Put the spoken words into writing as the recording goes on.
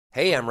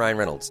Hey, I'm Ryan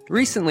Reynolds.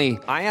 Recently,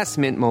 I asked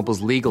Mint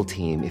Mobile's legal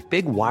team if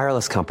big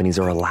wireless companies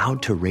are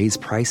allowed to raise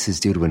prices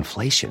due to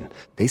inflation.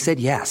 They said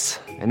yes.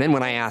 And then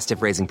when I asked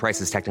if raising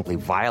prices technically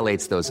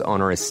violates those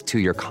onerous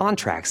two-year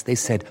contracts, they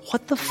said,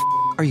 "What the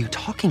are you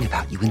talking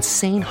about, you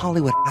insane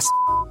Hollywood ass?"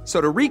 So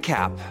to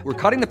recap,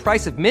 we're cutting the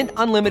price of Mint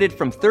Unlimited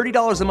from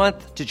 $30 a month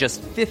to just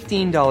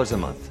 $15 a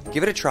month.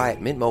 Give it a try at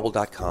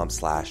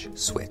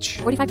mintmobile.com/switch.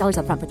 $45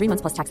 up front for 3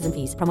 months plus taxes and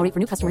fees. Promo rate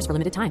for new customers for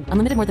limited time.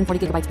 Unlimited more than 40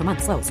 gigabytes per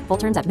month. Slows full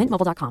terms at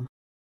mintmobile.com.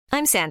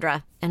 I'm Sandra,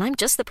 and I'm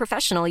just the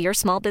professional your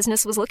small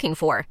business was looking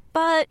for.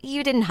 But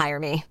you didn't hire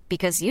me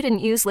because you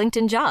didn't use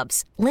LinkedIn Jobs.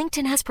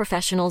 LinkedIn has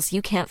professionals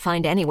you can't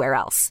find anywhere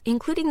else,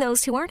 including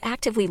those who aren't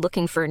actively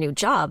looking for a new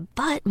job,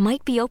 but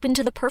might be open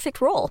to the perfect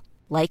role,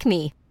 like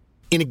me.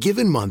 In a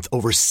given month,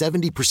 over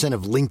 70%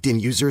 of LinkedIn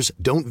users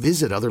don't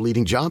visit other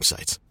leading job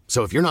sites. So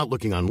if you're not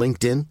looking on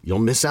LinkedIn,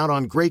 you'll miss out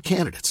on great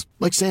candidates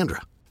like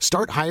Sandra.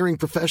 Start hiring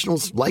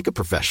professionals like a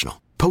professional.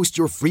 Post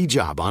your free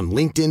job on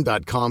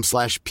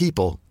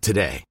linkedin.com/people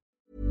today.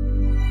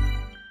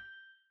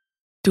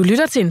 Du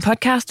lytter til en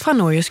podcast fra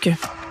Nordjyske.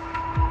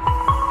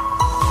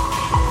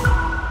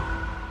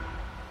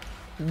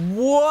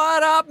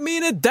 What up,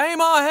 mine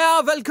damer og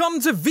herrer?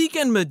 Velkommen til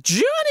Weekend med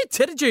Johnny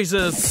Teddy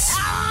Jesus.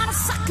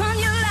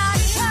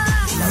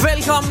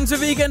 Velkommen til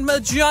Weekend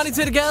med Johnny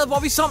Teddy Gade, hvor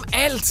vi som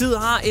altid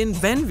har en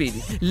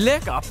vanvittig,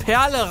 lækker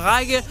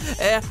perlerække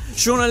af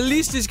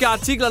journalistiske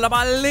artikler, der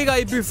bare ligger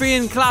i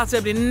buffeten, klar til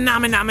at blive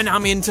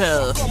nam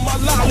indtaget.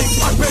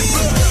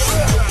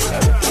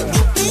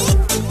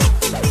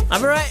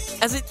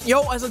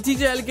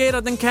 DJ Alligator,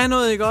 den kan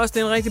noget, ikke også?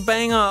 Det er en rigtig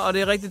banger, og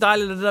det er rigtig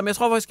dejligt, det der. Men jeg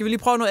tror faktisk, skal vi lige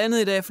prøve noget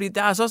andet i dag, fordi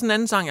der er altså også en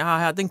anden sang, jeg har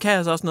her. Den kan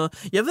altså også noget.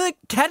 Jeg ved ikke,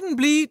 kan den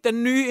blive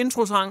den nye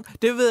introsang?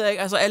 Det ved jeg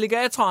ikke. Altså,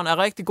 Alligatoren er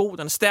rigtig god,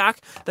 den er stærk,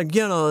 den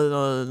giver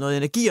noget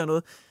energi og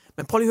noget.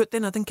 Men prøv lige at høre,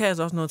 den her, den kan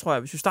altså også noget, tror jeg.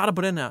 Hvis vi starter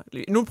på den her.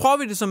 Nu prøver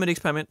vi det som et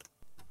eksperiment.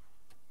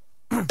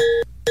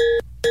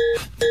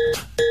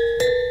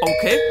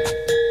 Okay.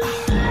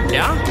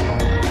 Ja.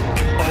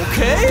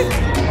 Okay.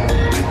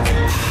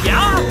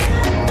 Ja.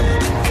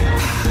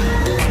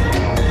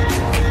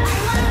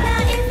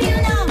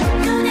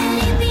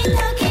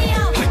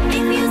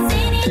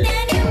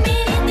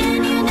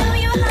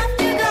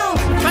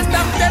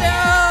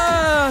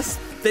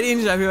 Det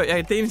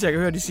eneste, jeg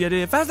kan høre, de siger,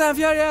 det er Fast and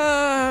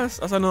Furious!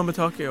 Og så noget med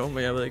Tokyo,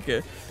 men jeg ved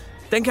ikke.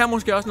 Den kan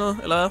måske også noget,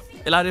 eller hvad?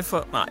 Eller er det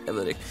for... Nej, jeg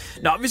ved det ikke.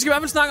 Nå, vi skal i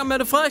hvert fald snakke om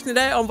Mette Frederiksen i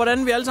dag, om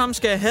hvordan vi alle sammen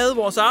skal have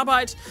vores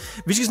arbejde.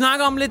 Vi skal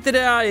snakke om lidt det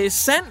der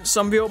sand,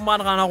 som vi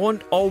åbenbart render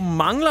rundt og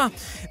mangler.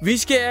 Vi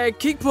skal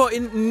kigge på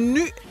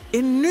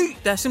en ny,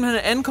 der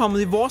simpelthen er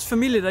ankommet i vores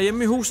familie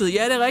derhjemme i huset.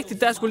 Ja, det er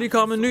rigtigt. Der skulle lige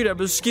komme en ny, der er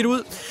blevet skidt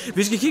ud.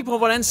 Vi skal kigge på,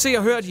 hvordan Se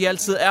og Hør de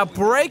altid er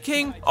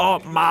breaking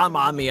og meget,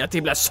 meget mere.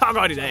 Det bliver så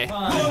godt i dag.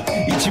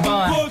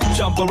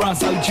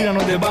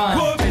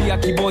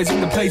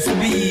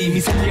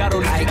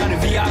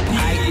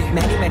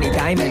 Many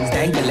diamonds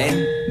dangling.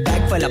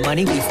 Bag full of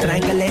money we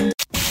strangling.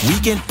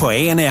 Weekend på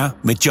ANR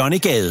med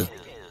Johnny Gade.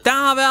 Der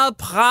har været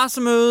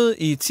pressemøde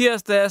i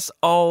tirsdags,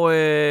 og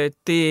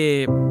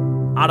det...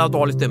 der var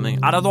dårlig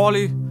stemning. Der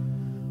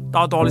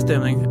var dårlig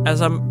stemning.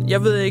 Altså,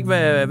 jeg ved ikke,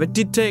 hvad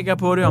dit take er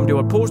på det, om det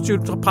var et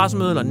positivt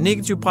pressemøde eller et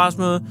negativt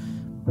pressemøde.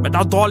 Men der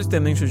var dårlig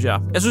stemning, synes jeg.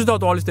 Jeg synes, der var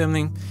dårlig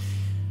stemning.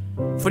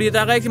 Fordi der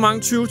er rigtig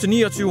mange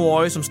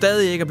 20-29-årige, som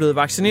stadig ikke er blevet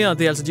vaccineret.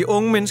 Det er altså de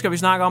unge mennesker, vi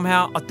snakker om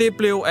her. Og det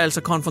blev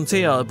altså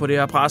konfronteret på det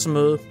her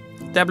pressemøde.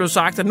 Der blev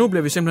sagt, at nu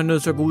bliver vi simpelthen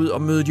nødt til at gå ud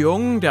og møde de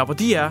unge, der hvor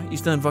de er, i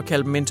stedet for at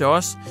kalde dem ind til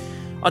os.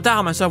 Og der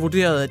har man så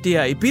vurderet, at det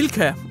er i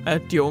Bilka,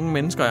 at de unge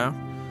mennesker er.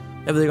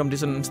 Jeg ved ikke, om det er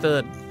sådan et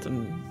sted,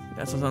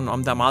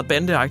 om der er meget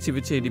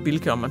bandeaktivitet i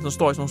Bilka, om man sådan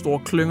står i sådan nogle store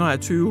klynger af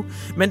 20.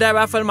 Men der er i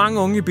hvert fald mange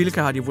unge i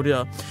Bilka, har de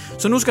vurderet.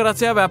 Så nu skal der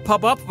til at være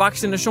pop-up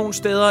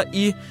vaccinationssteder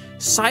i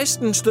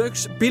 16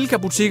 styks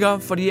Bilka-butikker,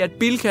 fordi at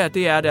Bilka,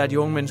 det er der de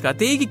unge mennesker.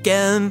 Det er ikke i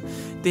gaden,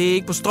 det er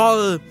ikke på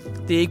strøget,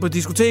 det er ikke på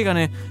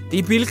diskotekerne, det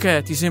er i Bilka,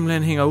 de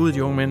simpelthen hænger ud,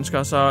 de unge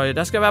mennesker. Så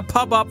der skal være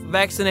pop-up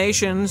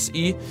vaccinations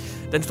i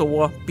den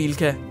store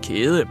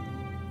Bilka-kæde.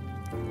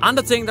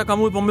 Andre ting, der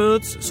kom ud på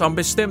mødet, som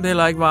bestemt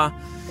heller ikke var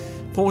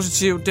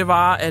positivt, det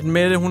var, at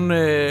Mette, hun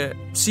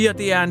siger, at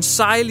det er en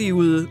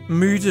sejlivet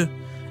myte,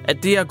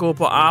 at det at gå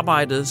på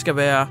arbejdet skal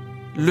være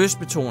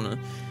lystbetonet.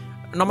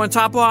 Når man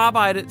tager på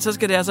arbejde, så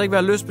skal det altså ikke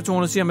være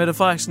lystbetonet, siger Mette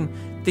Frederiksen.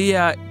 Det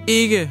er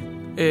ikke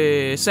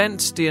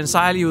sandt, det er en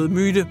sejlivet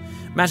myte.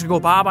 Man skal gå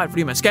på arbejde,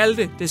 fordi man skal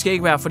det. Det skal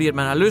ikke være, fordi at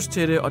man har lyst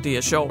til det, og det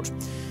er sjovt.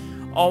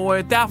 Og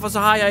derfor så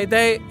har jeg i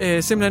dag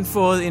simpelthen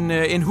fået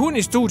en hund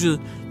i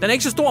studiet. Den er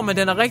ikke så stor, men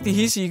den er rigtig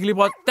hissig. I kan lige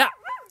prøve... Der!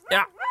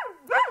 Ja.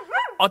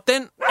 Og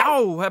den...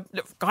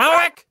 Kom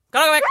væk!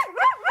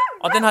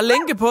 Og den har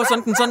lænke på,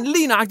 så den sådan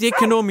lige nøjagtigt ikke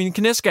kan nå mine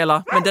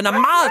knæskaller. Men den er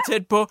meget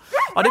tæt på.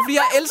 Og det er fordi,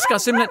 jeg elsker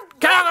simpelthen...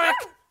 Kom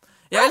væk!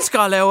 Jeg elsker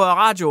at lave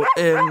radio.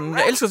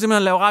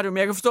 Men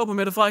jeg kan forstå på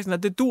Mette Frederiksen,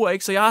 at det dur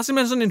ikke. Så jeg har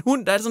simpelthen sådan en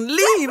hund, der er sådan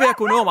lige ved at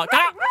kunne nå mig.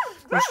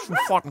 Nu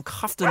får den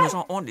kraftedeme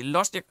så ordentligt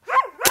lost. Kom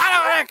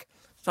væk!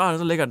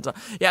 Så ligger den så.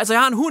 Ja, altså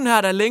jeg har en hund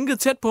her, der er lænket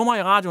tæt på mig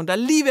i radioen, der er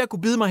lige ved at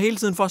kunne bide mig hele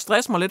tiden for at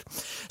stresse mig lidt.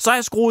 Så har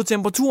jeg skruet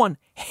temperaturen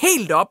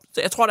helt op.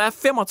 Så jeg tror, der er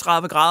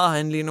 35 grader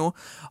herinde lige nu.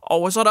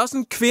 Og så er der også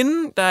en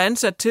kvinde, der er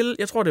ansat til,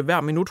 jeg tror det er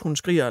hver minut, hun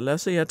skriger. Lad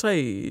os se her,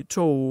 3,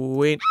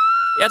 2, 1.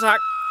 Ja tak,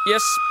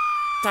 yes,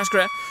 tak skal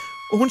du have.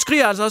 Og hun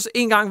skriger altså også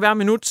en gang hver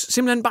minut,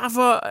 simpelthen bare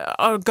for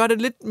at gøre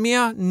det lidt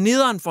mere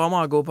nederen for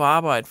mig at gå på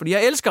arbejde. Fordi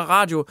jeg elsker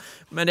radio,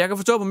 men jeg kan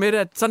forstå på Mette,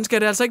 at sådan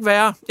skal det altså ikke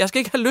være. Jeg skal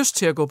ikke have lyst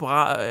til at gå på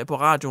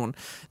radioen.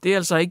 Det er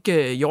altså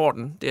ikke i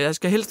orden. Jeg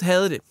skal helst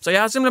have det. Så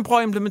jeg har simpelthen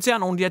prøvet at implementere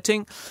nogle af de her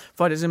ting,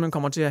 for at jeg simpelthen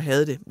kommer til at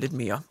have det lidt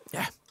mere.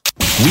 Ja.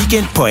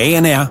 Weekend på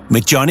ANR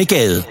med Johnny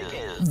Gade.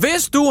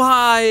 Hvis du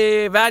har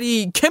været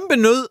i kæmpe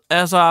nød,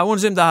 altså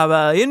uanset om der har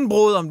været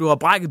indbrud, om du har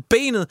brækket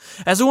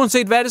benet, altså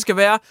uanset hvad det skal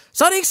være,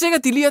 så er det ikke sikkert,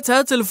 at de lige har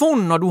taget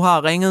telefonen, når du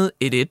har ringet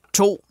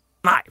 112.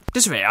 Nej,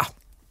 desværre.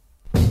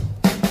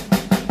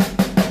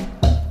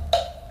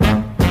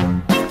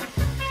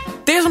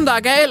 Det, som der er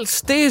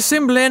galt, det er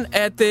simpelthen,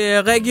 at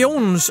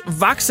regionens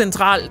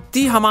vagtcentral,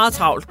 de har meget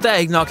travlt. Der er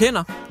ikke nok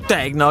hænder. Der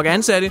er ikke nok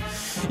ansatte.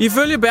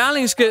 Ifølge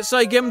Berlingske, så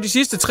igennem de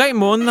sidste 3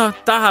 måneder,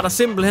 der har der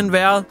simpelthen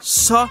været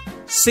så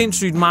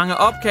sindssygt mange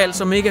opkald,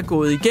 som ikke er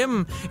gået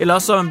igennem, eller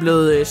også så er man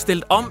blevet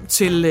stillet om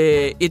til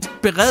et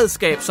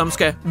beredskab, som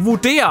skal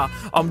vurdere,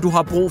 om du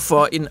har brug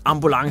for en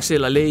ambulance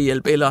eller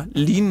lægehjælp eller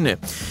lignende.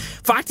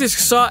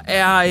 Faktisk så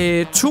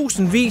er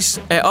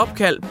tusindvis af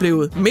opkald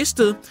blevet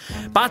mistet.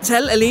 Bare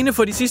tal alene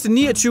for de sidste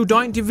 29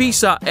 døgn, de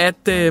viser,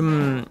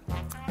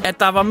 at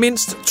der var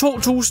mindst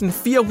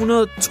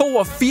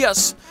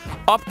 2.482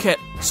 opkald,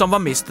 som var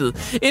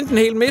mistet. Enten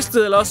helt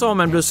mistet, eller også var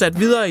man blevet sat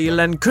videre i en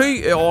eller anden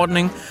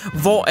køordning,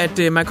 hvor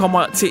at man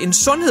kommer til en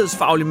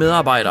sundhedsfaglig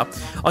medarbejder.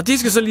 Og de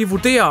skal så lige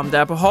vurdere, om der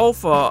er behov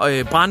for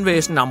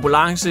brandvæsen,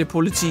 ambulance,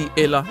 politi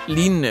eller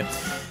lignende.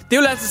 Det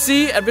vil altså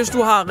sige, at hvis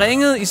du har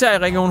ringet, især i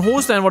Region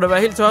Hovedstaden, hvor det var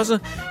helt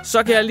tosset,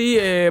 så kan jeg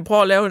lige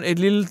prøve at lave et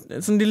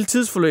lille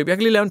tidsforløb. Jeg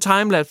kan lige lave en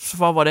timelapse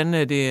for, hvordan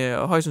det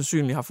højst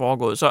sandsynligt har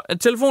foregået. Så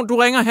telefon, du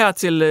ringer her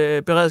til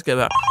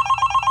beredskabet her.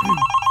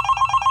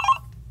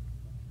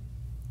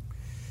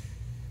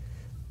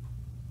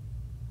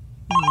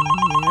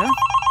 Ja.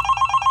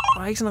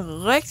 Der er ikke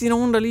sådan rigtig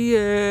nogen, der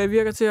lige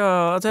virker til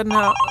at tage den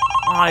her.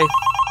 Nej,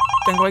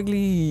 den går ikke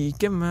lige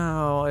igennem her.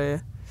 Og,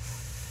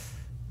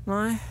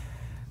 nej.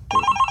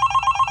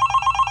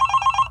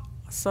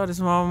 Så er det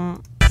som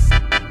om...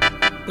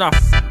 Nå,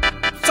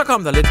 så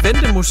kom der lidt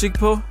ventemusik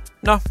på.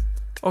 Nå,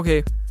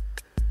 okay.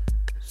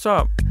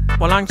 Så,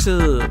 hvor lang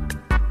tid...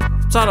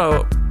 Så er der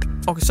jo...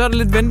 Okay, så er der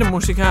lidt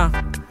ventemusik her.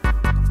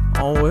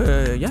 Og,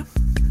 ja.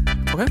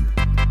 Okay.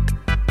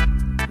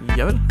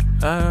 Javel.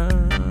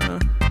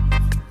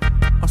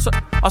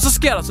 Og så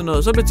sker der sådan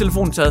noget. Så bliver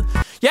telefonen taget.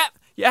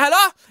 Ja, hallo,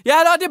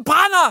 det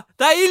brænder.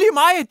 Der er ild i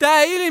mig. Der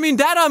er ild i min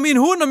datter, og min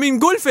hund og min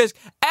guldfisk.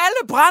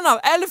 Alle brænder.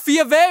 Alle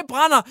 4 vægge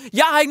brænder.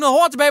 Jeg har ikke noget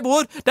hår tilbage på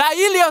hovedet. Der er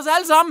ild i os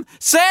alle sammen.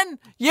 Send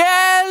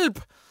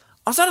hjælp.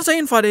 Og så er der så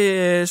en fra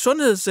det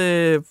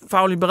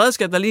sundhedsfaglige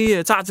beredskab, der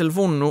lige tager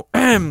telefonen nu.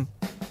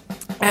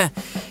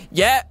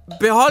 Ja,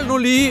 behold nu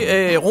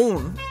lige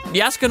roen.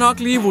 Jeg skal nok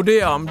lige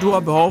vurdere, om du har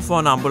behov for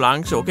en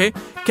ambulance, okay?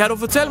 Kan du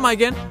fortælle mig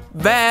igen,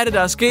 hvad er det,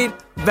 der er sket?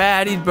 Hvad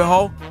er dit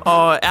behov?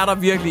 Og er der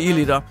virkelig ild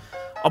i dig?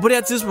 Og på det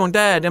her tidspunkt,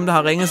 der er dem, der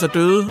har ringet sig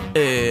døde,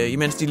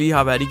 imens de lige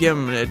har været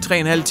igennem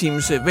 3,5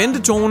 times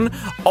ventetone,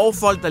 og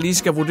folk, der lige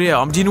skal vurdere,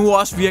 om de nu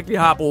også virkelig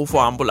har brug for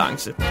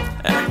ambulance.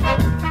 Ja.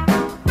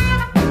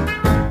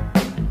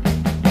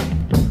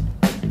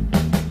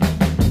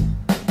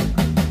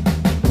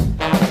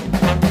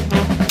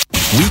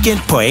 Weekend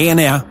på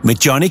ANR med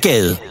Johnny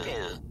Gade.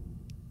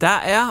 Der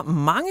er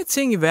mange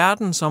ting i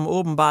verden, som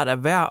åbenbart er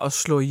værd at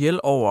slå ihjel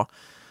over.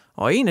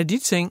 Og en af de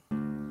ting,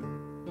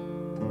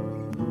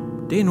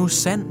 det er nu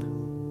sand.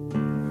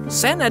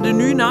 Sand er det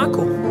nye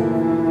narko.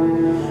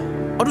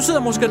 Og du sidder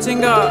måske og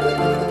tænker,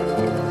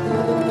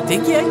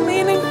 det giver ikke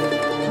mening.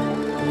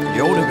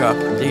 Jo, det gør.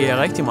 Det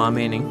giver rigtig meget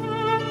mening.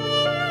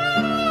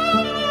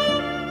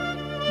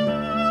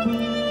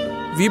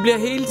 Vi bliver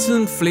hele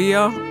tiden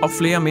flere og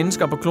flere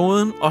mennesker på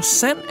kloden, og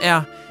sand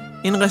er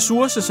en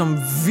ressource, som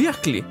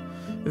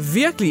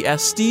virkelig er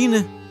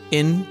stigende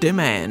in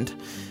demand.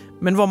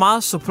 Men hvor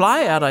meget supply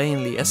er der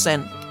egentlig af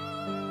sand?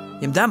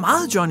 Jamen, der er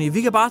meget, Johnny.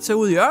 Vi kan bare tage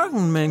ud i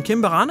ørkenen med en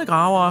kæmpe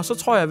rendegraver, og så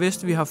tror jeg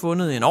vist, vi har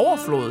fundet en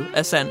overflod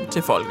af sand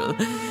til folket.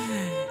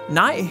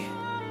 Nej,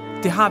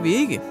 det har vi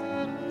ikke.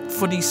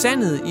 Fordi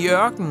sandet i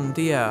ørkenen,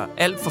 det er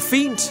alt for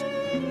fint,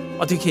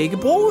 og det kan ikke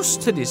bruges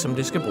til det, som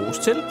det skal bruges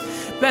til.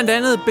 Blandt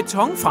andet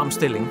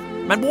betonfremstilling.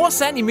 Man bruger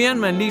sand i mere, end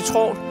man lige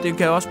tror. Det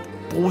kan også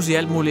bruges i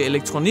alt muligt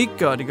elektronik,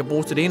 og det kan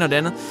bruges til det ene og det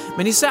andet.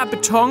 Men især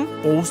beton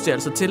bruges det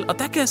altså til, og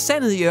der kan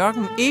sandet i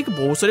ørkenen ikke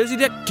bruges. Så det vil sige,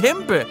 det er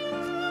kæmpe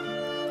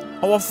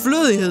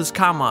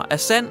overflødighedskammer af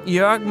sand i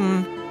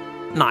ørkenen.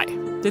 Nej,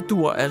 det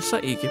dur altså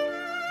ikke.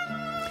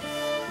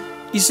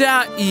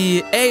 Især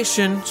i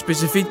Asien,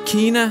 specifikt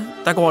Kina,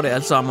 der går det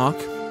altså amok.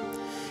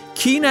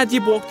 Kina,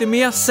 de brugte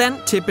mere sand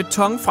til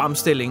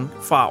betonfremstilling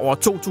fra år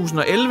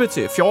 2011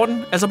 til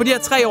 14. Altså på de her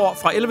 3 år,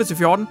 fra 11 til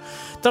 14,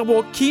 der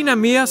brugte Kina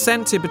mere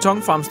sand til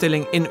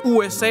betonfremstilling, end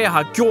USA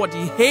har gjort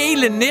i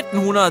hele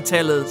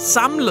 1900-tallet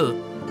samlet.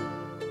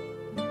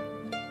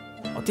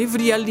 Og det er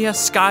fordi alle de her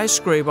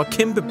skyscraper,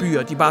 kæmpe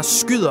byer, de bare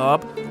skyder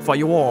op fra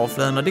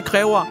jordoverfladen, og det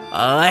kræver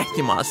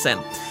rigtig meget sand.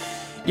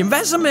 Jamen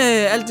hvad så med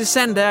alt det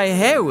sand, der er i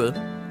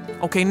havet?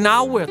 Okay,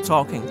 now we're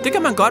talking. Det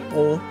kan man godt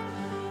bruge.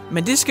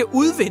 Men det skal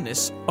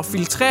udvindes og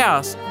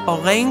filtreres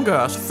og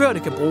rengøres, før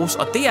det kan bruges.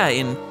 Og det er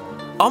en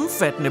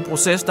omfattende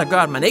proces, der gør,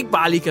 at man ikke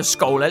bare lige kan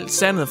skovle alt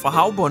sandet fra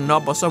havbunden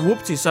op, og så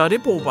whoopty, så er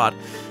det brugbart.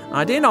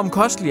 Nej, det er en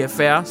omkostelig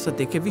affære, så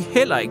det kan vi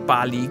heller ikke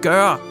bare lige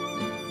gøre.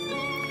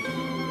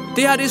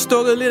 Det har det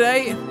stukket lidt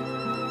af.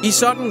 I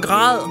sådan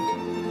grad,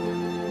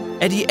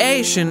 at i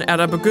Asien er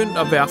der begyndt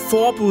at være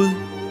forbud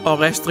og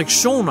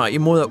restriktioner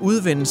imod at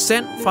udvinde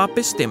sand fra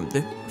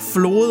bestemte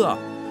floder.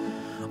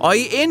 Og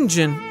i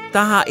Indien, der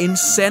har en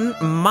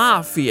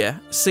sandmafia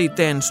set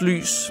dagens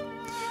lys.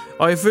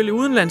 Og ifølge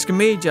udenlandske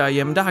medier,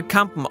 jamen, der har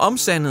kampen om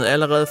sandet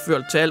allerede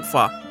ført til alt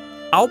fra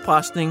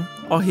afpresning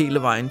og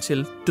hele vejen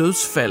til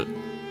dødsfald.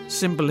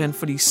 Simpelthen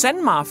fordi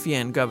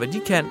sandmafiaen gør, hvad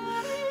de kan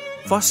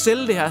for at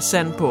sælge det her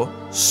sand på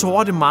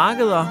sorte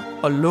markeder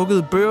og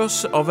lukkede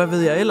børs, og hvad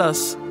ved jeg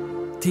ellers.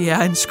 Det er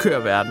en skør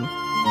verden.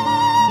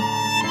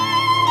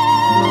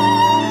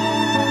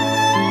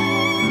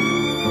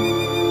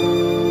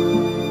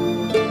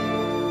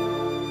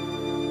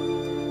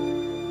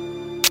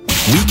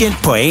 Weekend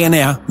på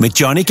ANR med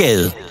Johnny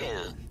Gade.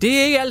 Det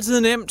er ikke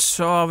altid nemt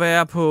at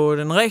være på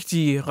den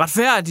rigtige,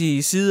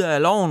 retfærdige side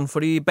af loven,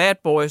 fordi bad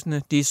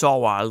boysene, de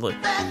sover aldrig.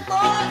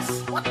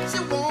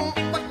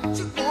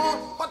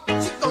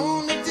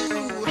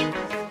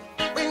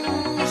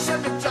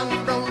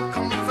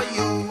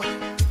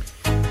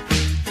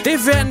 Det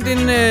fandt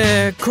en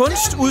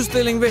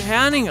kunstudstilling ved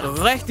Herning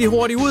rigtig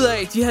hurtigt ud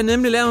af. De har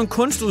nemlig lavet en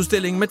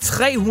kunstudstilling med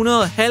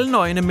 300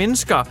 halvnøgne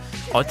mennesker,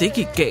 og det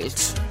gik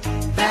galt.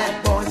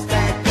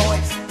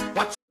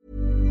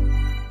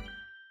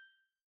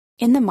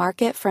 In the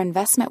market for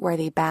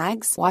investment-worthy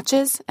bags,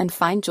 watches, and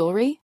fine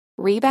jewelry,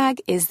 Rebag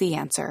is the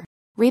answer.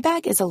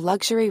 Rebag is a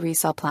luxury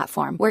resale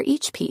platform where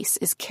each piece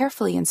is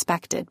carefully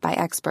inspected by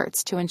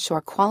experts to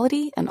ensure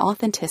quality and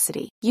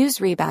authenticity. Use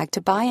Rebag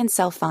to buy and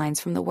sell finds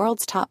from the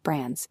world's top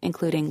brands,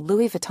 including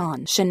Louis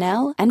Vuitton,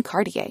 Chanel, and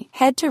Cartier.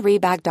 Head to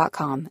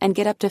Rebag.com and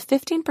get up to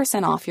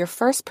 15% off your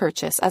first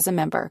purchase as a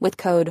member with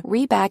code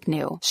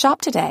REBAGNEW. Shop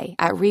today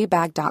at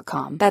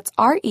Rebag.com. That's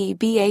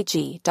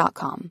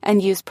REBAG.com.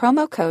 And use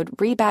promo code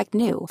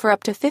REBAGNEW for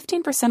up to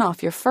 15%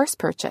 off your first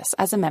purchase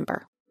as a member.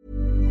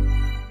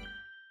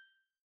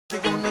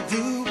 What you gonna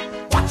do?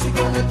 What you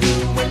gonna do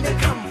when they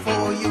come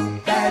for you?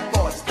 Bad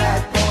boys,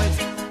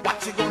 what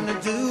you gonna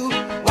do?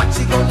 What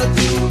you gonna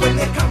do when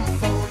they come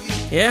for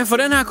you? Ja, for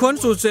den her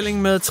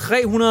kunstudstilling med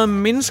 300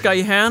 mennesker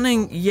i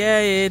Herning,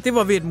 ja, det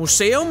var ved et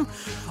museum.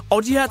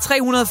 Og de her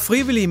 300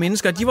 frivillige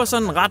mennesker, de var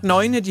sådan ret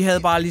nøgne. De havde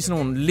bare lige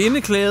sådan nogle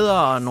lindeklæder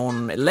og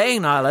nogle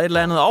laner eller et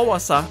eller andet over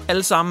sig.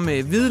 Alle sammen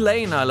med hvide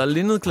laner eller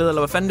lindeklæder,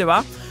 eller hvad fanden det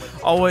var.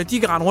 Og de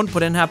kan rende rundt på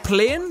den her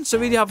plæne, så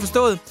vidt jeg har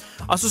forstået.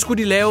 Og så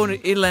skulle de lave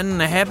et eller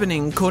andet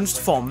happening,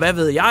 kunstform, hvad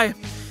ved jeg.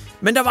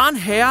 Men der var en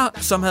herre,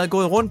 som havde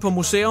gået rundt på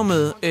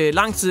museumet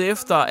lang tid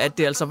efter, at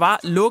det altså var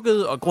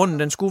lukket, og grunden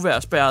den skulle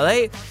være spærret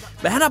af.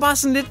 Men han har bare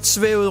sådan lidt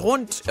svævet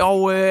rundt,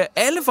 og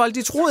alle folk,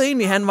 de troede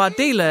egentlig, at han var en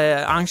del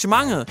af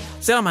arrangementet,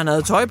 selvom han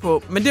havde tøj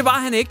på. Men det var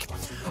han ikke.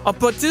 Og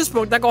på et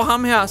tidspunkt, der går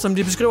ham her, som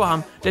de beskriver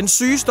ham, den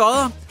syge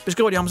stodder,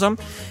 beskriver de ham som.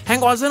 Han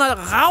går altså ind og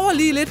rager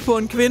lige lidt på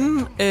en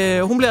kvinde.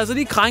 Hun bliver altså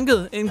lige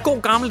krænket. En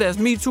god gammeldags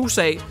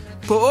MeToo-sag.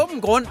 På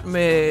åben grund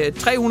med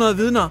 300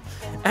 vidner.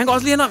 Han går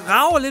også lige ind og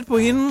rager lidt på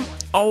hende.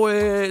 Og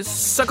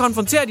så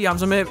konfronterer de ham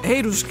så med,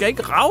 hey, du skal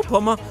ikke rage på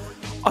mig.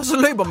 Og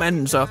så løber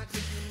manden så.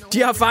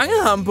 De har fanget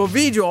ham på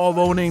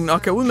videoovervågningen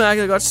og kan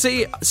udmærket godt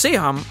se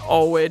ham.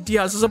 Og de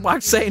har altså så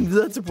bragt sagen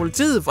videre til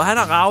politiet, for han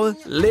har raget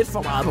lidt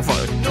for meget på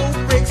folk.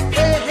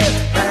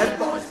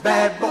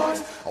 Bad boys,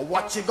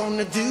 what you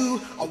gonna do?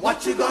 What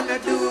you gonna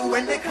do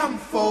when they come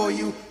for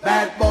you?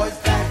 Bad boys,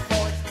 bad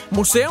boys.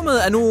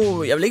 Museumet er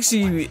nu, jeg vil ikke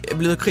sige,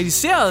 blevet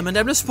kritiseret, men der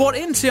er blevet spurgt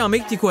ind til, om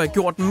ikke de kunne have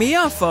gjort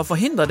mere for at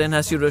forhindre den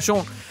her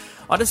situation.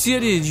 Og der siger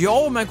de,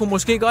 jo, man kunne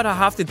måske godt have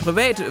haft et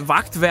privat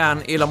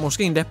vagtværn, eller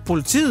måske endda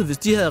politiet, hvis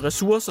de havde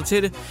ressourcer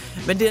til det.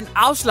 Men det er en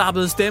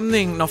afslappet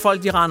stemning, når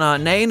folk de render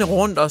nagne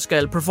rundt og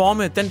skal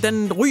performe.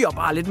 Den ryger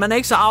bare lidt. Man er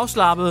ikke så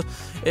afslappet,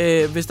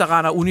 hvis der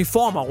render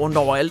uniformer rundt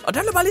overalt. Og der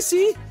vil jeg bare lige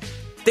sige,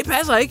 det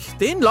passer ikke.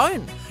 Det er en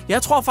løgn.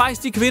 Jeg tror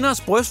faktisk, de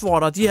kvinders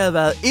brystvorter, de havde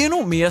været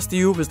endnu mere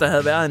stive, hvis der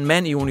havde været en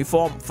mand i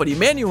uniform. Fordi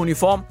mænd i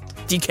uniform,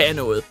 de kan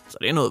noget. Så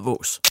det er noget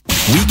vås.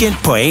 Weekend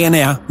på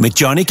ANR med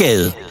Johnny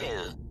Gade.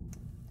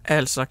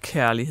 Altså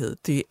kærlighed,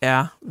 det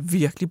er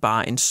virkelig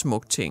bare en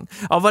smuk ting.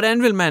 Og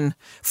hvordan vil man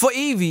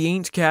forevige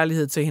ens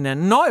kærlighed til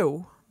hinanden? Nå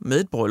jo, med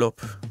et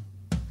bryllup.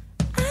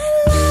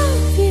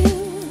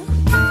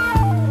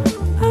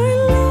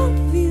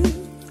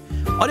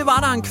 Og det var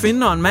der en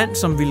kvinde og en mand,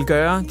 som ville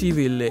gøre. De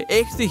ville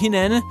ægte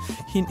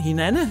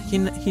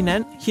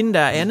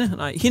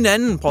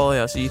hinanden, prøvede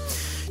jeg at sige.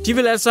 De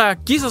ville altså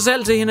give sig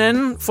selv til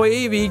hinanden, for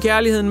evig i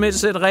kærligheden med et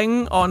sæt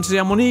ringe og en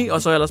ceremoni,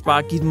 og så ellers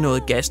bare give den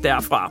noget gas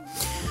derfra.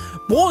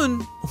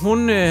 Bruden,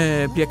 hun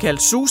bliver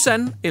kaldt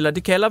Susan, eller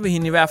det kalder vi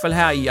hende i hvert fald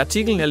her i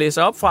artiklen, jeg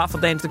læser op fra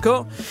Dagens.dk,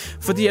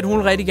 fordi at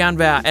hun rigtig gerne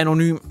vil være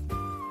anonym.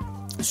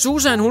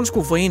 Susan, hun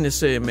skulle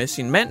forenes med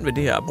sin mand ved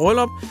det her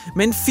bryllup,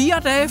 men 4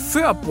 dage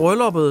før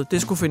brylluppet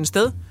det skulle finde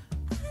sted,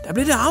 der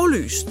blev det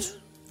aflyst.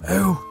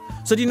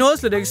 Så de nåede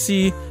slet ikke at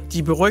sige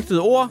de berygtede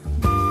ord.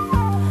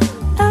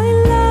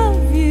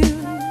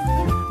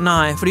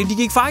 Nej, fordi de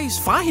gik faktisk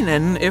fra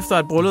hinanden, efter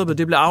at brylluppet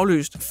det blev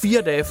aflyst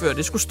 4 dage før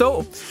det skulle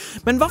stå.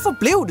 Men hvorfor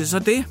blev det så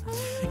det?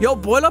 Jo,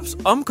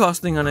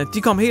 bryllupsomkostningerne,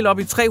 de kom helt op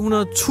i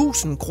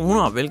 300.000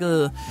 kroner,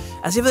 hvilket...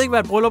 Altså, jeg ved ikke, hvad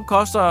et bryllup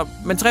koster,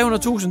 men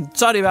 300.000,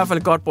 så er det i hvert fald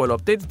et godt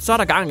bryllup. Så er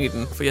der gang i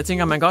den, for jeg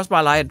tænker, man kan også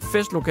bare lege et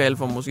festlokale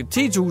for måske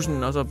 10.000,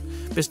 og så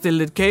bestille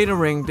lidt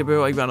catering, det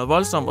behøver ikke være noget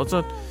voldsomt, og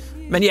så...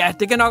 Men ja,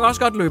 det kan nok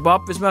også godt løbe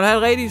op. Hvis man vil have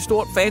et rigtig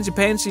stort,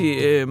 fancy,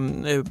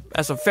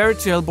 altså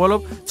fairytale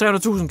bryllup,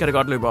 300.000 kan det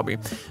godt løbe op i.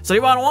 Så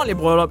det var et ordentligt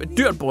bryllup, et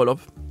dyrt bryllup.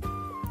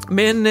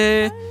 Men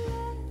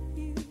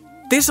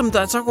det, som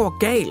der så går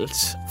galt,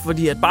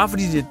 fordi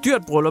det er et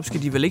dyrt bryllup,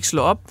 skal de vel ikke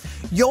slå op?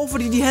 Jo,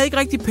 fordi de havde ikke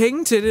rigtig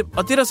penge til det.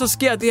 Og det, der så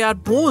sker, det er,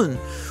 at bruden,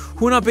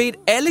 hun har bedt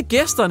alle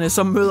gæsterne,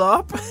 som møder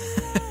op.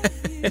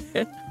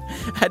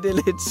 Ja, det er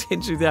lidt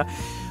sindssygt der.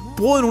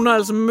 Bruden, hun har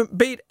altså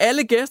bedt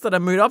alle gæster, der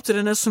mødte op til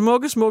den her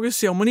smukke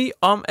ceremoni,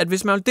 om, at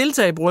hvis man vil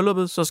deltage i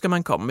brylluppet, så skal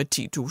man komme med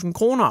 10.000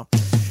 kroner.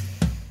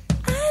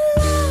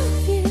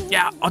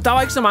 Ja, og der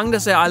var ikke så mange, der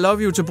sagde I love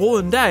you til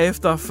bruden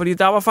derefter, fordi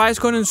der var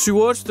faktisk kun en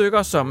 7-8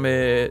 stykker,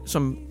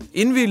 som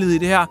indvilligede i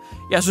det her.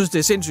 Jeg synes, det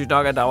er sindssygt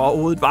nok, at der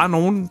overhovedet var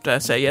nogen, der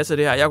sagde ja til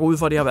det her. Jeg går ud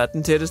fra, at det har været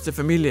den tætteste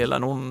familie, eller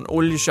nogen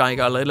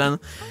oliesheiker eller et eller andet.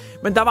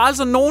 Men der var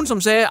altså nogen,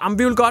 som sagde, at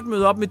vi vil godt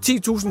møde op med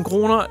 10.000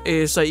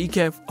 kroner, så I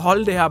kan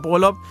holde det her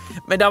bryllup.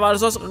 Men der var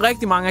altså også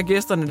rigtig mange af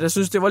gæsterne, der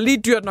synes, det var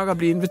lige dyrt nok at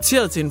blive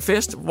inviteret til en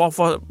fest,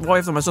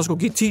 hvorefter man så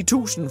skulle give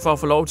 10.000 for at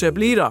få lov til at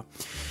blive der.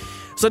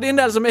 Så det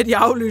endte altså med, at de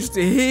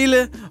aflyste det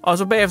hele, og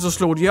så bagefter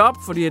slog de op,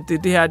 fordi at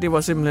det her det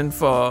var simpelthen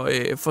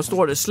for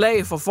stort et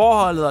slag for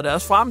forholdet og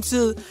deres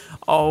fremtid.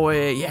 Og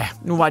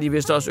nu var de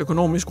vist også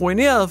økonomisk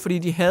ruineret, fordi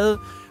de havde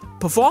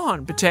på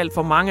forhånd betalt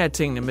for mange af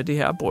tingene med det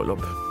her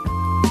bryllup.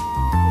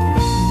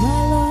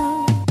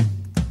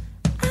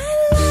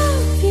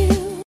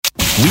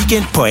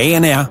 Weekend på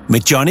ANR med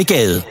Johnny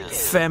Gade.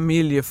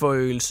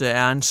 Familieforøgelse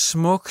er en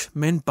smuk,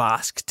 men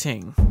barsk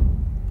ting.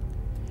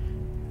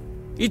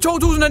 I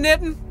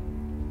 2019,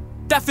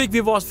 der fik vi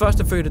vores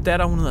første fødte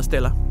datter, hun hedder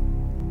Stella.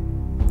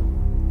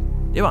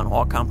 Det var en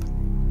hård kamp.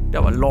 Der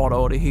var lort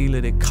over det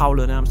hele, det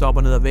kravlede nærmest op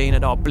og ned ad væggene,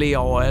 der var blæ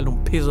overalt, hun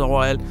pissede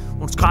overalt,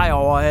 hun skreg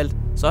overalt.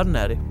 Sådan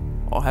er det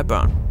at have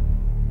børn.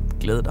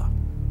 Glæd dig.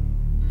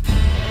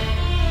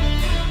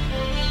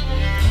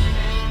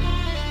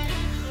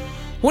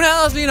 Hun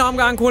havde også lige en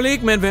omgang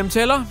kollega, men hvem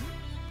tæller?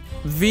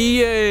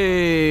 Vi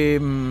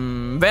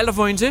valgte at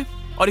få en til,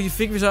 og det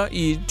fik vi så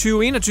i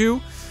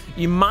 2021.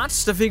 I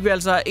marts, der fik vi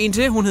altså en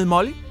til, hun hed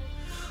Molly.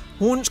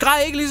 Hun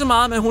skreg ikke lige så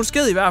meget, men hun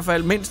sked i hvert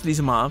fald mindst lige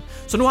så meget.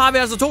 Så nu har vi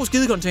altså 2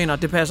 skidecontainer,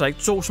 det passer ikke.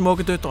 2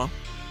 smukke døtre,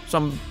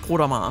 som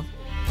prutter meget.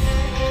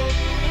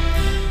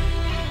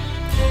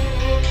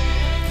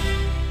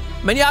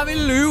 Men jeg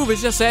ville lyve,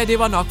 hvis jeg sagde, at det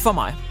var nok for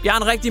mig. Jeg er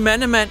en rigtig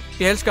mandemand.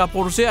 Jeg elsker at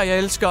producere, jeg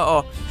elsker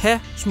at have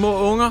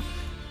små unger.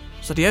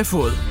 Så det har jeg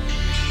fået.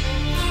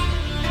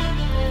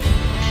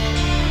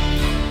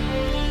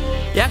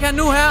 Jeg kan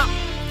nu her,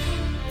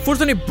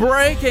 fuldstændig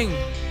breaking,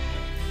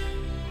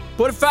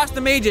 på det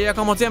første medie, jeg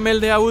kommer til at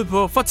melde det her ud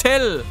på,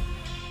 fortælle,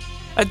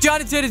 at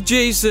Johnny Titty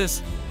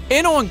Jesus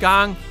endnu en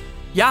gang,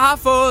 jeg har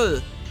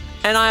fået,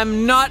 and I am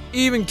not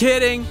even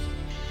kidding,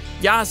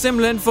 jeg har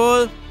simpelthen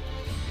fået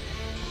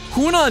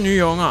 100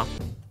 nye unger.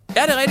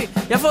 Ja, det er rigtigt.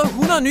 Jeg har fået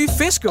 100 nye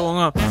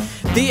fiskeunger.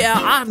 Det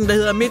er arten, der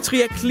hedder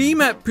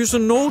Metriaclima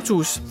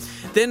pysonotus.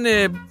 Den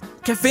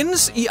kan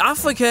findes i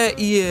Afrika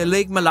i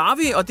Lake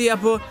Malawi, og det er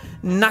på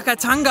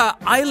Nakatanga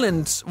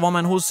Island, hvor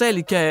man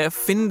hovedsageligt kan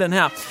finde den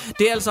her.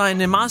 Det er altså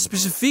en meget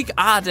specifik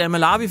art af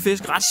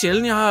Malawi-fisk, ret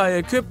sjældent. Jeg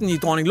har købt den i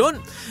Dronninglund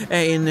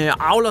af en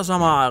avler,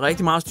 som har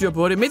rigtig meget styr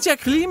på det.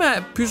 Metriaclima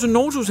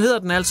pysonotus hedder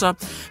den altså.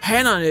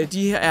 Hannerne,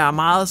 de er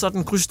meget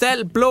sådan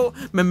krystalblå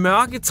med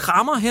mørke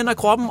trammer hen ad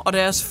kroppen, og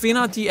deres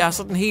finner, de er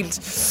sådan helt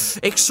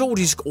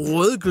eksotisk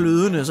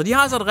rødglødende. Så de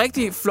har altså et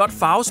rigtig flot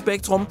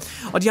farvespektrum,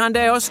 og de har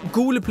endda også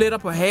gule pletter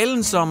på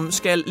halen, som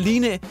skal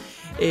ligne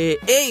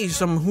æg,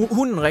 som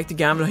hunden rigtig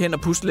gerne vil hen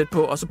og puste lidt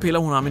på, og så piller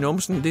hun ham i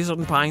numsen. Det er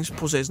sådan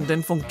paringsprocessen,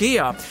 den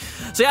fungerer.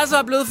 Så jeg er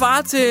altså blevet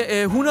far til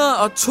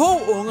 102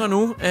 unger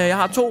nu. Jeg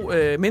har 2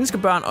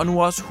 menneskebørn, og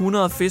nu også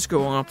 100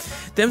 fiskeunger.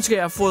 Dem skal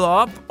jeg fodre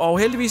op, og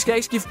heldigvis skal jeg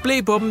ikke skifte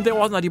ble på dem. Det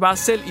ordner de bare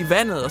selv i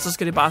vandet, og så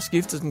skal det bare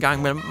skiftes en gang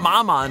imellem.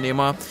 Meget, meget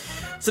nemmere.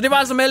 Så det var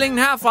altså meldingen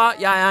herfra.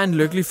 Jeg er en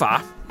lykkelig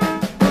far.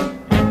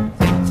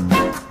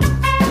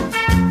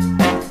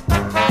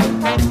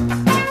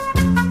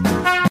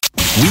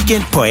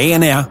 Weekend på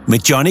ANR med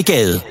Johnny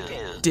Gade.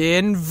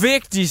 Den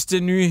vigtigste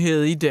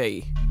nyhed i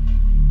dag.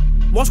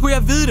 Hvor skulle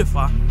jeg vide det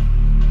fra?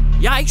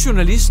 Jeg er ikke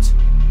journalist.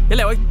 Jeg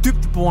laver ikke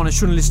dybdeborende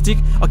journalistik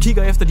og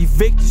kigger efter de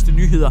vigtigste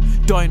nyheder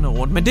døgnet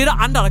rundt. Men det er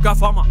der andre, der gør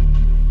for mig.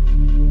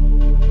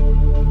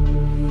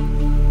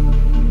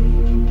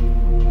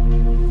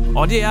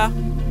 Og det er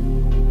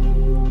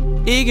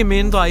ikke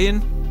mindre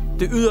end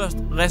det yderst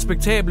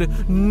respektable,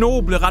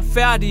 noble,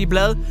 retfærdige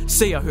blad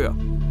Se og Hør.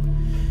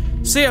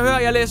 Se og Hør,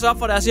 jeg læser op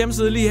fra deres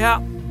hjemmeside lige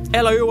her.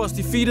 Allerøverst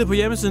i feedet på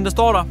hjemmesiden, der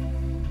står der: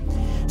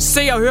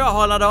 Se og Hør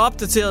holder dig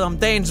opdateret om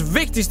dagens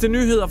vigtigste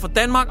nyheder for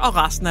Danmark og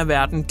resten af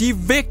verden. De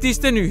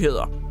vigtigste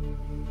nyheder.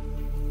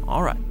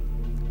 Alright.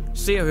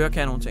 Se og Hør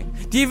kan nogle ting.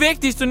 De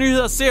vigtigste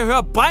nyheder, Se og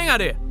Hør bringer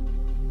det.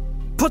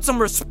 Put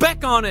some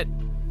respect on it.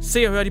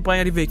 Se og Hør, de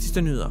bringer de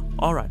vigtigste nyheder.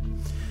 Alright.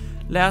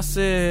 Lad os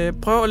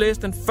prøve at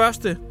læse den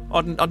første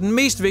og den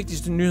mest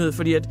vigtigste nyhed,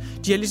 fordi at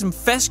de har ligesom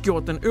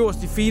fastgjort den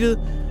øverste i feedet.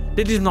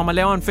 Det er ligesom, når man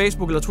laver en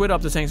Facebook- eller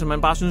Twitter-opdatering, som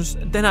man bare synes,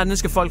 den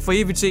skal folk for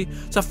evigt se,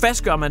 så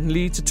fastgør man den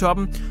lige til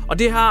toppen. Og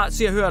det har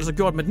Se og Hør altså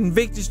gjort med den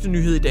vigtigste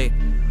nyhed i dag.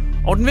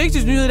 Og den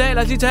vigtigste nyhed i dag,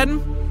 lad os lige tage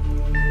den.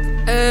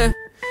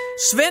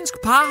 Svensk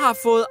par har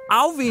fået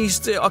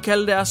afvist at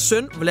kalde deres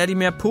søn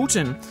Vladimir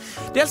Putin. Det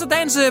er altså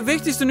dagens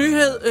vigtigste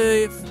nyhed,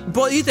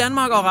 både i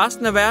Danmark og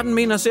resten af verden,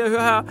 mener Se og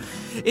Hør her.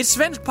 Et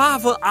svensk par har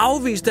fået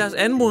afvist deres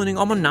anmodning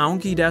om at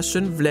navngive deres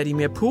søn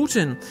Vladimir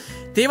Putin.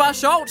 Det var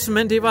sjovt,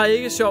 men det var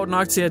ikke sjovt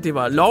nok til, at det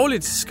var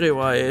lovligt,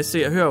 skriver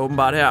Se og Hør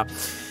åbenbart her.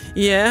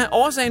 Ja,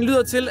 årsagen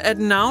lyder til, at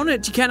navne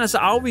de kan altså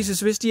afvises,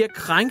 hvis de er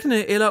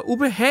krænkende eller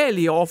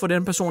ubehagelige over for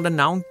den person, der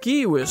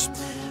navngives.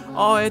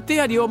 Og det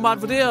har de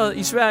åbenbart vurderet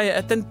i Sverige,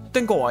 at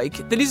den går ikke.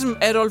 Det er ligesom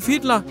Adolf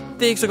Hitler,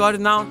 det er ikke så godt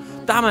et navn.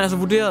 Der har man altså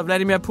vurderet, at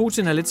Vladimir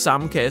Putin er lidt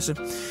samme kasse.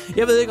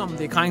 Jeg ved ikke, om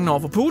det er krænkende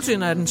over for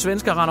Putin, at den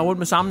svensker render rundt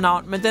med samme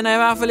navn, men den er i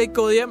hvert fald ikke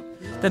gået hjem.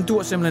 Den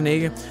dur simpelthen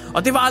ikke.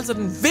 Og det var altså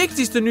den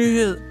vigtigste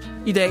nyhed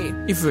i dag,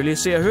 ifølge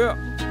Se og Hør.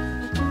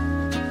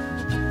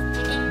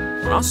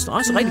 Den er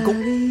også rigtig god.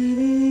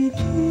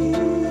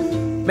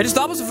 Men det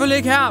stopper selvfølgelig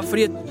ikke her,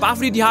 fordi bare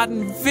fordi de har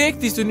den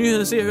vigtigste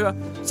nyhed, Se og Hør,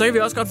 så kan vi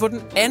også godt få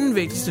den anden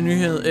vigtigste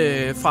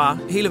nyhed fra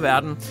hele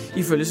verden,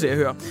 ifølge Se og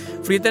Hør.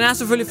 Fordi den er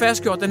selvfølgelig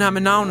fastgjort, den her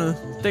med navnet.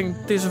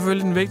 Det er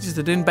selvfølgelig den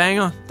vigtigste. Det er en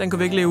banger. Den kan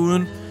vi ikke leve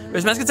uden.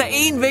 Hvis man skal tage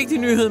en vigtig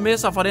nyhed med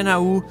sig fra den her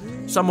uge,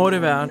 så må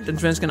det være den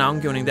svenske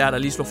navngivning, der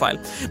lige slog fejl.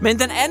 Men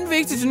den anden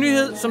vigtigste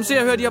nyhed, som Se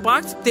og Hør de har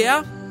bragt, det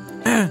er: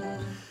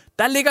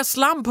 der ligger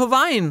slam på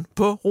vejen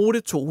på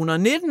rute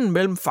 219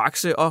 mellem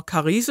Faxe og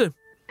Karise.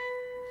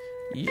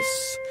 Yes.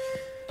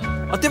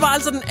 Og det var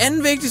altså den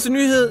anden vigtigste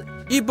nyhed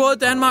i både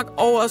Danmark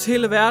og også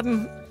hele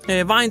verden.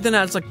 Vejen den er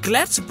altså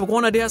glat på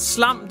grund af det her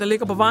slam, der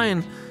ligger på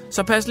vejen.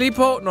 Så pas lige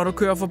på, når du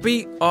kører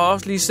forbi, og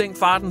også lige sænk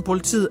farten.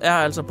 Politiet er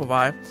altså på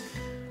vej.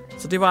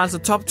 Så det var altså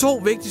top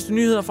 2 vigtigste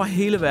nyheder fra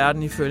hele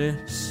verden ifølge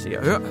Se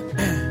og Hør.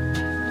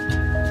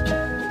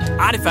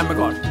 Det er fandme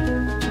godt.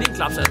 Lige en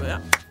klapsalve her.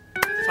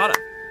 Sådan.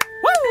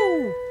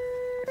 Woo!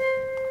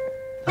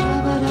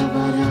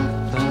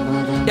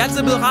 Jeg er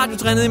altid blevet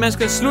radiotrænet i, man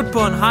skal slutte på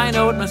en high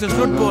note, man skal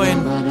slutte på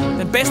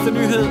den bedste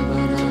nyhed.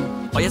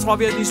 Og jeg tror,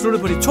 vi har lige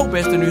sluttet på de 2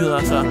 bedste nyheder,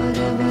 så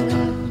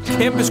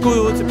kæmpe skud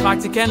ud til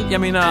praktikant.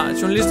 Jeg mener,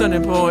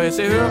 journalisterne på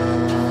Se og Hør.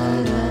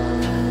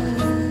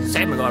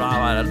 Sat med godt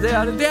arbejde. Det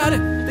er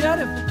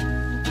det.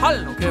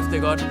 Hold nu kæft, det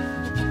er godt.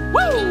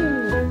 Woo!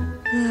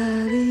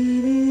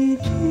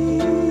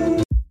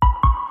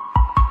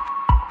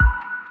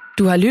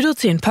 Du har lyttet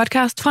til en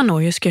podcast fra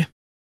Nordjyske.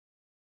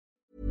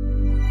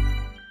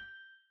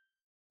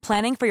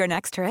 Planning for your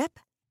next trip?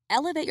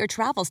 Elevate your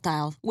travel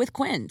style with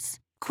Quince.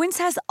 Quince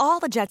has all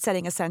the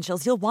jet-setting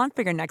essentials you'll want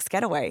for your next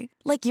getaway,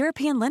 like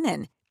European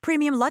linen,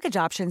 premium luggage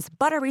options,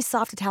 buttery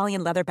soft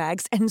Italian leather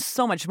bags, and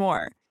so much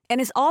more.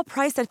 And is all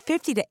priced at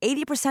 50 to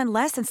 80%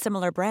 less than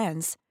similar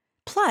brands.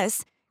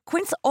 Plus,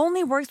 Quince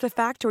only works with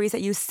factories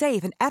that use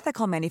safe and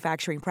ethical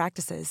manufacturing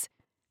practices.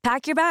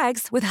 Pack your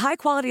bags with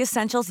high-quality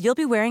essentials you'll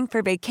be wearing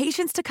for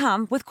vacations to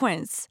come with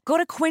Quince. Go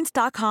to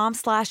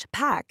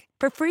quince.com/pack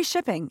for free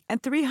shipping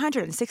and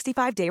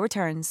 365-day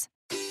returns.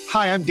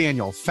 Hi, I'm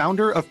Daniel,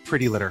 founder of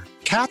Pretty Litter.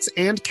 Cats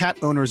and cat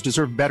owners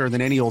deserve better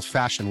than any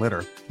old-fashioned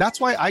litter. That's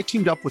why I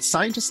teamed up with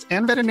scientists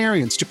and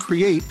veterinarians to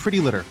create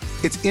Pretty Litter.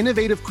 Its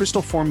innovative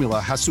crystal formula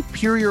has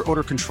superior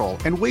odor control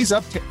and weighs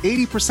up to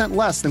 80%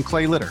 less than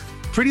clay litter.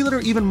 Pretty Litter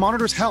even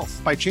monitors health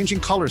by changing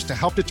colors to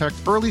help detect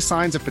early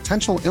signs of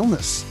potential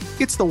illness.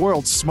 It's the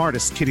world's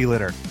smartest kitty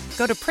litter.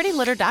 Go to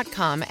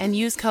prettylitter.com and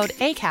use code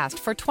ACAST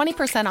for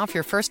 20% off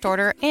your first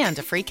order and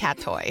a free cat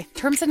toy.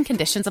 Terms and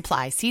conditions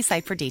apply. See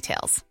site for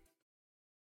details.